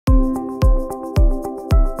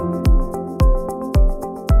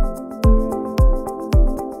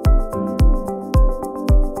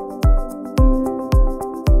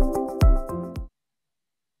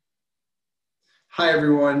Hi,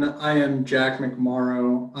 everyone. I am Jack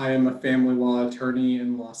McMorrow. I am a family law attorney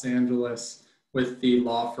in Los Angeles with the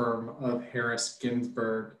law firm of Harris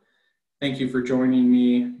Ginsberg. Thank you for joining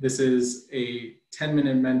me. This is a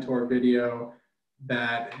 10-minute mentor video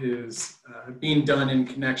that is being done in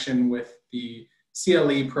connection with the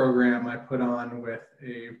CYLA program I put on with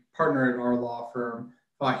a partner at our law firm,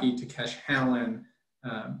 Fahi Takesh Hallen.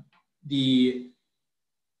 The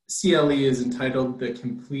CYLA is entitled the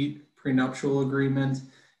Complete Prenuptial Agreement.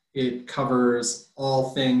 It covers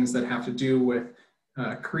all things that have to do with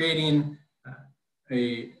creating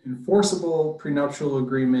a enforceable prenuptial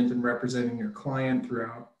agreement and representing your client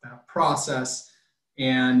throughout that process.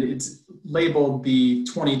 And it's labeled the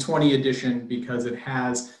 2020 edition because it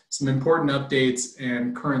has some important updates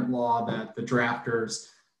and current law that the drafters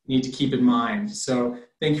need to keep in mind. So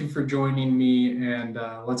thank you for joining me, and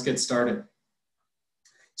let's get started.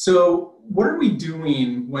 So what are we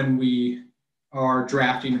doing when we are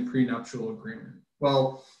drafting a prenuptial agreement?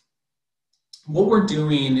 Well, what we're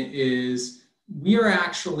doing is we are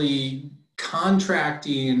actually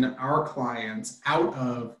contracting our clients out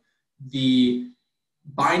of the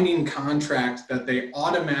binding contract that they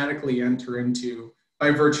automatically enter into by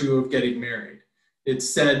virtue of getting married.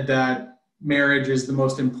 It's said that marriage is the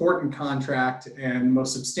most important contract and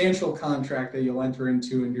most substantial contract that you'll enter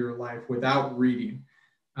into your life without reading.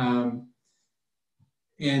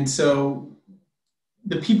 And so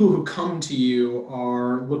the people who come to you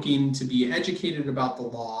are looking to be educated about the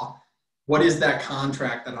law. What is that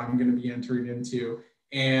contract that I'm going to be entering into?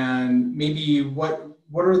 And maybe what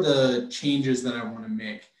are the changes that I want to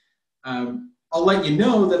make? I'll let you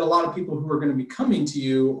know that a lot of people who are going to be coming to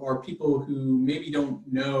you are people who maybe don't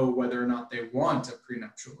know whether or not they want a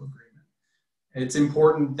prenuptial agreement. It's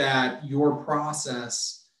important that your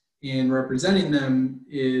process in representing them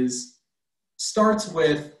starts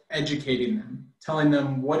with educating them, telling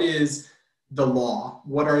them what is the law,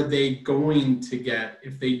 what are they going to get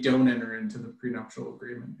if they don't enter into the prenuptial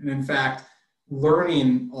agreement. And in fact,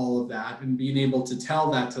 learning all of that and being able to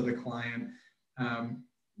tell that to the client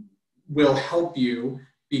will help you,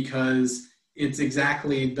 because it's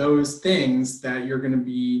exactly those things that you're going to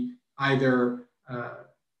be either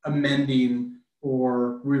amending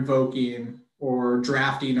or revoking or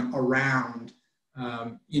drafting around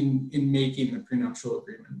in making the prenuptial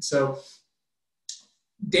agreement. So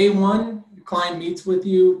day one, the client meets with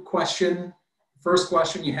you. First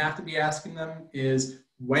question you have to be asking them is,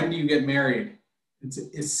 when do you get married? It's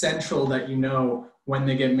essential that you know when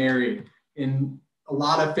they get married. In a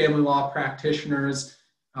lot of family law practitioners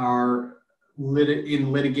are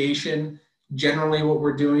in litigation. Generally, what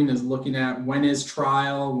we're doing is looking at when is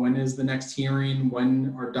trial, when is the next hearing,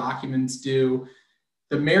 when are documents due.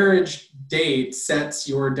 The marriage date sets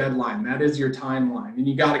your deadline. That is your timeline, and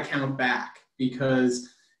you got to count back, because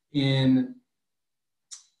in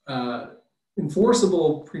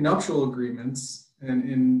enforceable prenuptial agreements,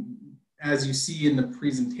 and as you see in the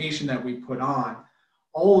presentation that we put on,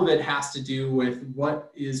 all of it has to do with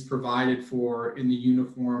what is provided for in the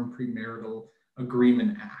Uniform Premarital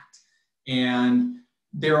Agreement Act. And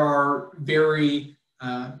there are very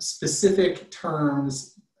specific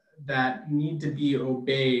terms that need to be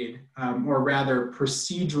obeyed, or rather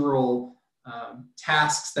procedural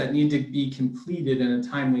tasks that need to be completed in a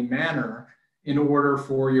timely manner in order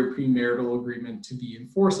for your premarital agreement to be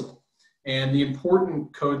enforceable. And the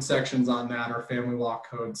important code sections on that are Family Law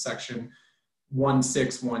Code Section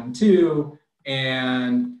 1612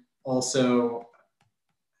 and also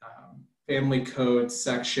Family Code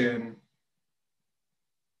Section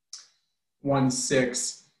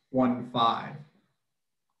 1615.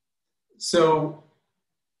 So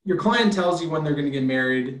your client tells you when they're going to get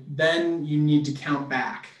married, then you need to count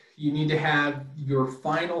back. You need to have your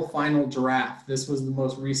final draft. This was the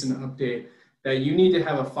most recent update, that you need to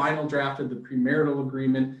have a final draft of the premarital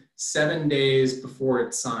agreement 7 days before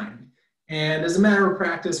it's signed. And as a matter of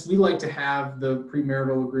practice, we like to have the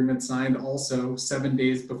premarital agreement signed also 7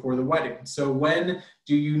 days before the wedding. So when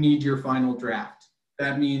do you need your final draft?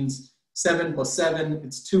 That means 7 plus 7,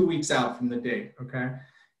 it's 2 weeks out from the date, okay?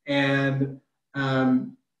 And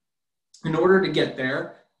in order to get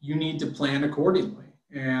there, you need to plan accordingly.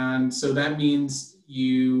 And so that means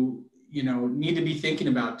you need to be thinking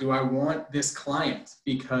about, do I want this client?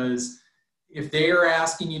 Because if they are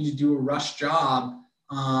asking you to do a rush job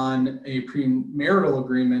on a premarital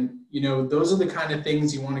agreement, those are the kind of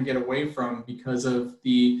things you want to get away from because of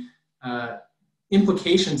the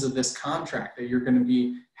implications of this contract that you're going to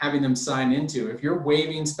be having them sign into. If you're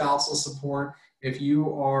waiving spousal support, if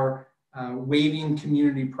you are waiving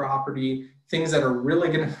community property, things that are really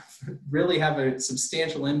going to really have a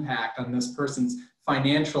substantial impact on this person's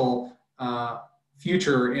financial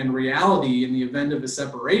future and reality in the event of a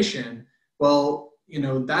separation, well,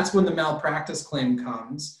 that's when the malpractice claim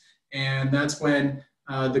comes. And that's when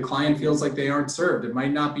the client feels like they aren't served. It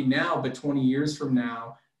might not be now, but 20 years from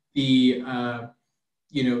now, the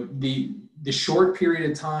short period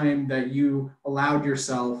of time that you allowed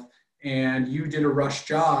yourself and you did a rush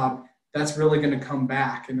job, that's really going to come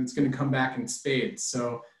back, and it's going to come back in spades.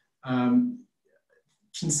 So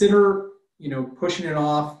consider, pushing it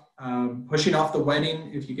off, pushing off the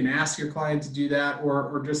wedding if you can ask your client to do that,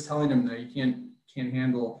 or just telling them that you can't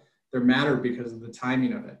handle their matter because of the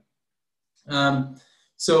timing of it.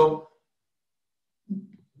 So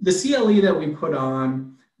the CLE that we put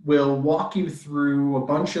on will walk you through a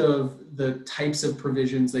bunch of the types of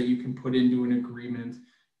provisions that you can put into an agreement.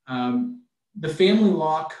 The Family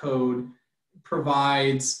Law Code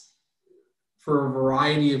provides for a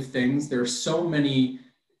variety of things. There's so many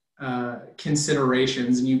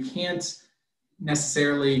considerations, and you can't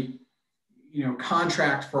necessarily,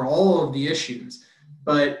 contract for all of the issues,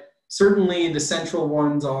 but certainly the central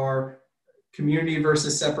ones are community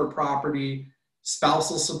versus separate property,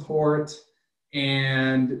 spousal support,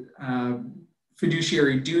 and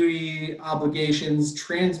fiduciary duty obligations,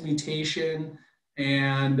 transmutation,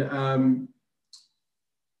 and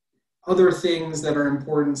other things that are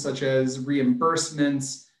important, such as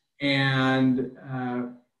reimbursements. And,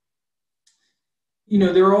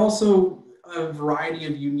 there are also a variety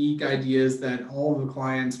of unique ideas that all of the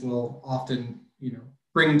clients will often,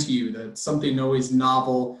 bring to you. That's something always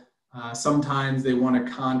novel. Sometimes they want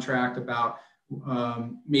to contract about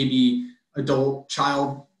maybe adult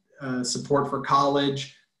child support for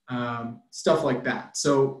college, stuff like that.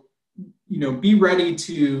 So, be ready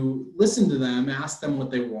to listen to them, ask them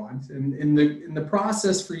what they want. And in the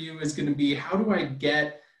process for you is going to be, how do I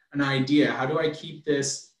get an idea? How do I keep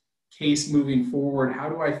this case moving forward? How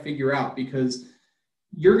do I figure out? Because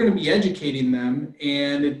you're going to be educating them.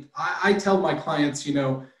 And I tell my clients,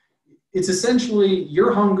 it's essentially,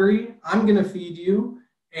 you're hungry, I'm going to feed you,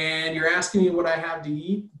 and you're asking me what I have to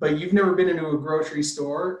eat, but you've never been into a grocery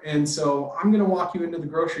store. And so I'm going to walk you into the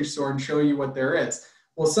grocery store and show you what there is.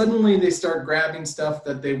 Well, suddenly they start grabbing stuff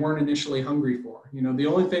that they weren't initially hungry for. The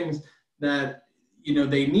only things that,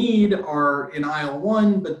 they need are in aisle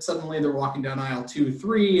 1, but suddenly they're walking down aisle 2,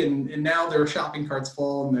 3, and now their shopping cart's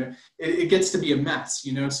full, and it gets to be a mess,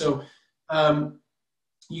 So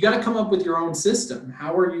you got to come up with your own system.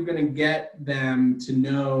 How are you going to get them to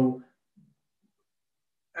know,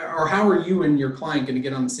 or how are you and your client going to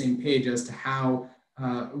get on the same page as to how,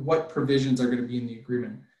 what provisions are going to be in the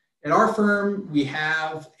agreement? At our firm, we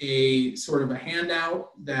have a sort of a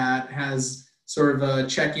handout that has sort of a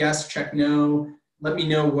check yes, check no. Let me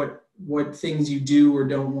know what things you do or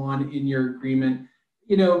don't want in your agreement.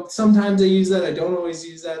 Sometimes I use that. I don't always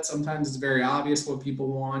use that. Sometimes it's very obvious what people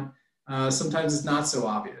want. Sometimes it's not so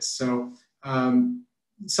obvious. So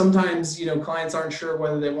sometimes, clients aren't sure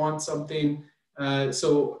whether they want something.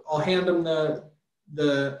 So I'll hand them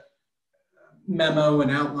the memo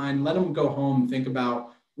and outline, let them go home and think about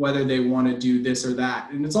whether they want to do this or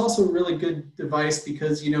that. And it's also a really good device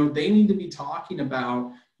because, they need to be talking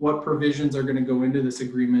about what provisions are going to go into this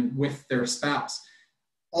agreement with their spouse.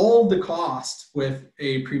 All the cost with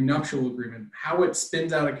a prenuptial agreement, how it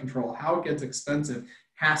spins out of control, how it gets expensive,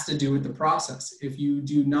 has to do with the process. If you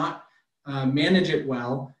do not manage it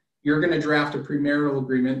well, you're going to draft a premarital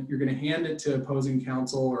agreement, you're going to hand it to opposing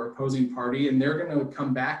counsel or opposing party, and they're going to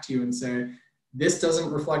come back to you and say, this doesn't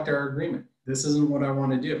reflect our agreement. This isn't what I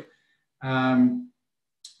want to do.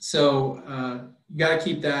 So you got to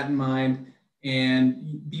keep that in mind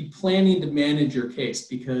and be planning to manage your case,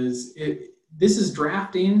 because this is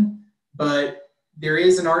drafting, but there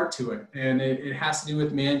is an art to it, and it has to do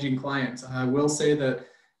with managing clients. I will say that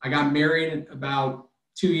I got married about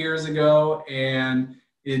 2 years ago, and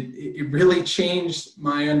it really changed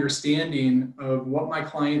my understanding of what my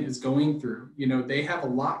client is going through. They have a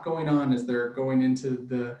lot going on as they're going into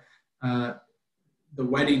the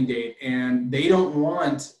wedding date, and they don't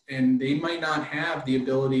want, and they might not have the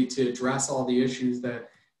ability to address all the issues that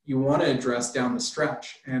you want to address down the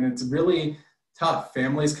stretch. And it's really tough.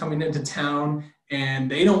 Families coming into town, and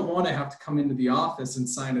they don't want to have to come into the office and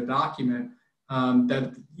sign a document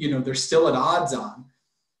that, they're still at odds on.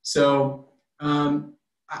 So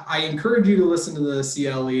I encourage you to listen to the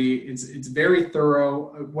CLE. It's very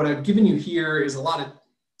thorough. What I've given you here is a lot of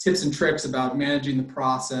tips and tricks about managing the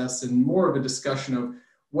process, and more of a discussion of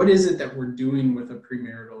what is it that we're doing with a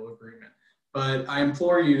premarital agreement. But I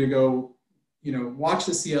implore you to go, watch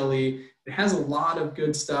the CLE. It has a lot of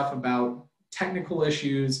good stuff about technical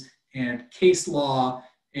issues and case law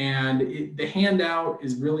And the handout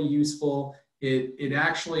is really useful. It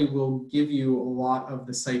actually will give you a lot of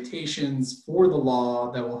the citations for the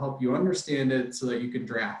law that will help you understand it so that you can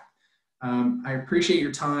draft. I appreciate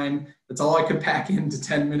your time. That's all I could pack into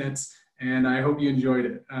 10 minutes, and I hope you enjoyed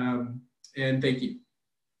it. And thank you.